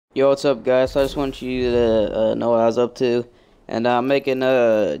Yo, what's up, guys? I just want you to know what I was up to. And I'm making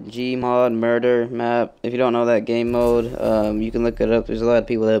a Gmod murder map. If you don't know that game mode, you can look it up. There's a lot of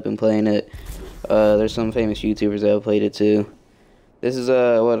people that have been playing it. There's some famous YouTubers that have played it too. This is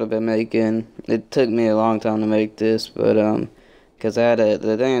what I've been making. It took me a long time to make this, but because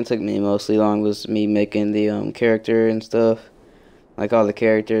the thing that took me mostly long was me making the character and stuff, like all the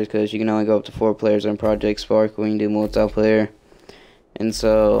characters, because you can only go up to 4 players on Project Spark when you do multiplayer. And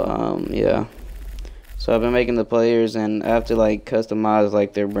so, yeah. So I've been making the players, and I have to like customize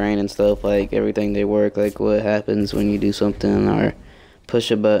like their brain and stuff, like everything they work, like what happens when you do something or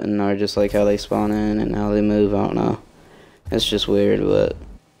push a button, or just like how they spawn in and how they move. I don't know. It's just weird, but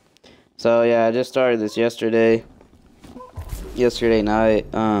so yeah, I just started this yesterday night.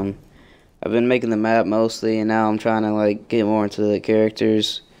 I've been making the map mostly, and now I'm trying to like get more into the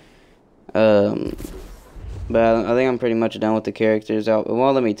characters. But I think I'm pretty much done with the characters. It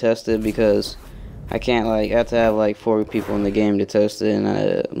won't let me test it because I can't, like, I have to have like 4 people in the game to test it, and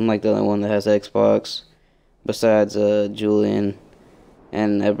I'm like the only one that has Xbox besides Julian,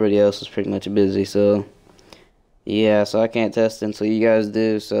 and everybody else is pretty much busy. So yeah, so I can't test it until you guys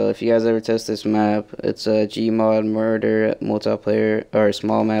do. So if you guys ever test this map, it's a Gmod murder multiplayer, or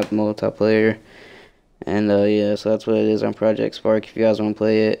small map multiplayer, and yeah, so that's what it is on Project Spark. If you guys want to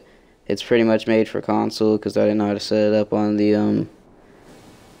play it. It's pretty much made for console because I didn't know how to set it up on the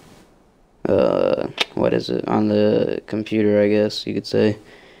what is it, on the computer, I guess you could say.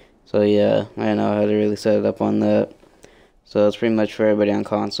 So yeah, I didn't know how to really set it up on that. So it's pretty much for everybody on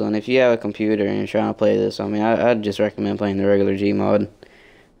console. And if you have a computer and you're trying to play this, I mean, I'd just recommend playing the regular Gmod.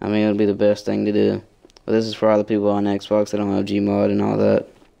 I mean, it would be the best thing to do. But this is for all the people on Xbox that don't have Gmod and all that.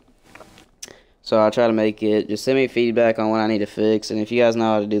 So I'll try to make it. Just send me feedback on what I need to fix. And if you guys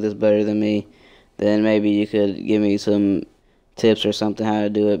know how to do this better than me, then maybe you could give me some tips or something how to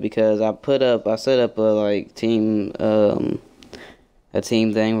do it. Because I set up a like team, a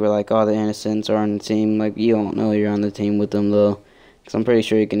team thing where like all the innocents are on the team. Like you don't know you're on the team with them though, because I'm pretty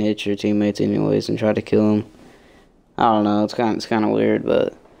sure you can hit your teammates anyways and try to kill them. I don't know. It's kind of weird,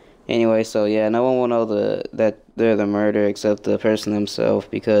 but anyway. So yeah, no one will know that they're the murderer except the person themselves,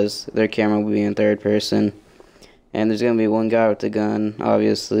 because their camera will be in 3rd person. And there's gonna be one guy with the gun,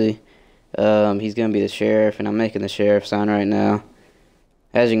 obviously. He's gonna be the sheriff, and I'm making the sheriff sign right now.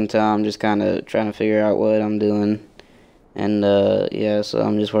 As you can tell, I'm just kind of trying to figure out what I'm doing. And yeah, so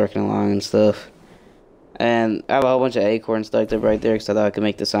I'm just working along and stuff. And I have a whole bunch of acorns stuck up right there because I thought I could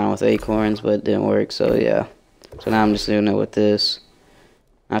make the sign with acorns, but it didn't work. So yeah. So now I'm just doing it with this.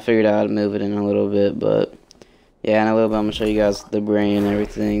 I figured out how to move it in a little bit, but yeah, in a little bit I'm going to show you guys the brain and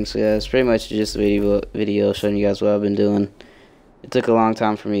everything. So yeah, it's pretty much just a video showing you guys what I've been doing. It took a long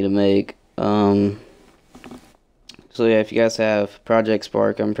time for me to make. So yeah, if you guys have Project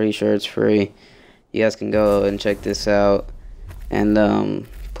Spark, I'm pretty sure it's free. You guys can go and check this out and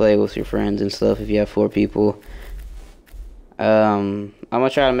play with your friends and stuff if you have 4 people. I'm going to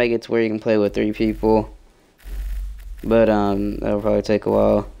try to make it to where you can play with 3 people. But that'll probably take a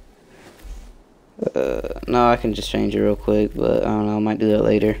while. No, I can just change it real quick, but I don't know, I might do that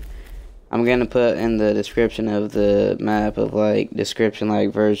later. I'm gonna put in the description of the map of like description,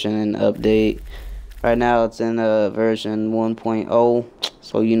 like version and update. Right now it's in version 1.0,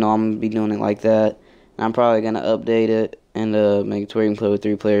 so you know I'm gonna be doing it like that. And I'm probably gonna update it and make it to where you can play with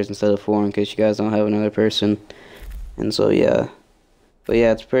 3 players instead of 4 in case you guys don't have another person. And so yeah. But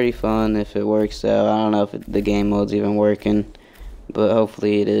yeah, it's pretty fun if it works out. I don't know if the game mode's even working, but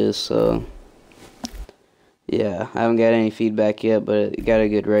hopefully it is. So yeah, I haven't got any feedback yet, but it got a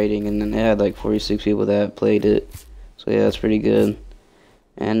good rating, and then it had like 46 people that played it. So yeah, that's pretty good.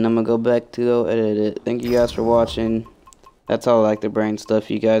 And I'm gonna go back to go edit it. Thank you guys for watching. That's all like the brain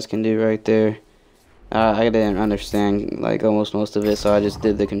stuff you guys can do right there. I didn't understand like almost most of it, so I just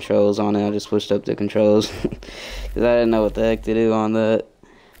did the controls on it. I just switched up the controls because I didn't know what the heck to do on that.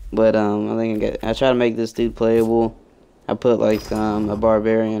 But I think I try to make this dude playable. I put like a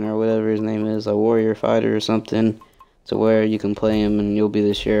barbarian or whatever his name is, a warrior fighter or something, to where you can play him and you'll be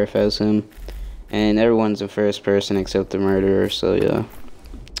the sheriff as him. And everyone's in 1st person except the murderer. So yeah,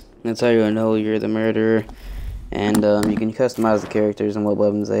 that's how you'll know you're the murderer. And you can customize the characters and what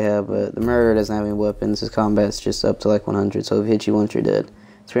weapons they have, but the murderer doesn't have any weapons. His combat's just up to like 100, so if he hits you once, you're dead.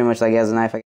 It's pretty much like he has a knife.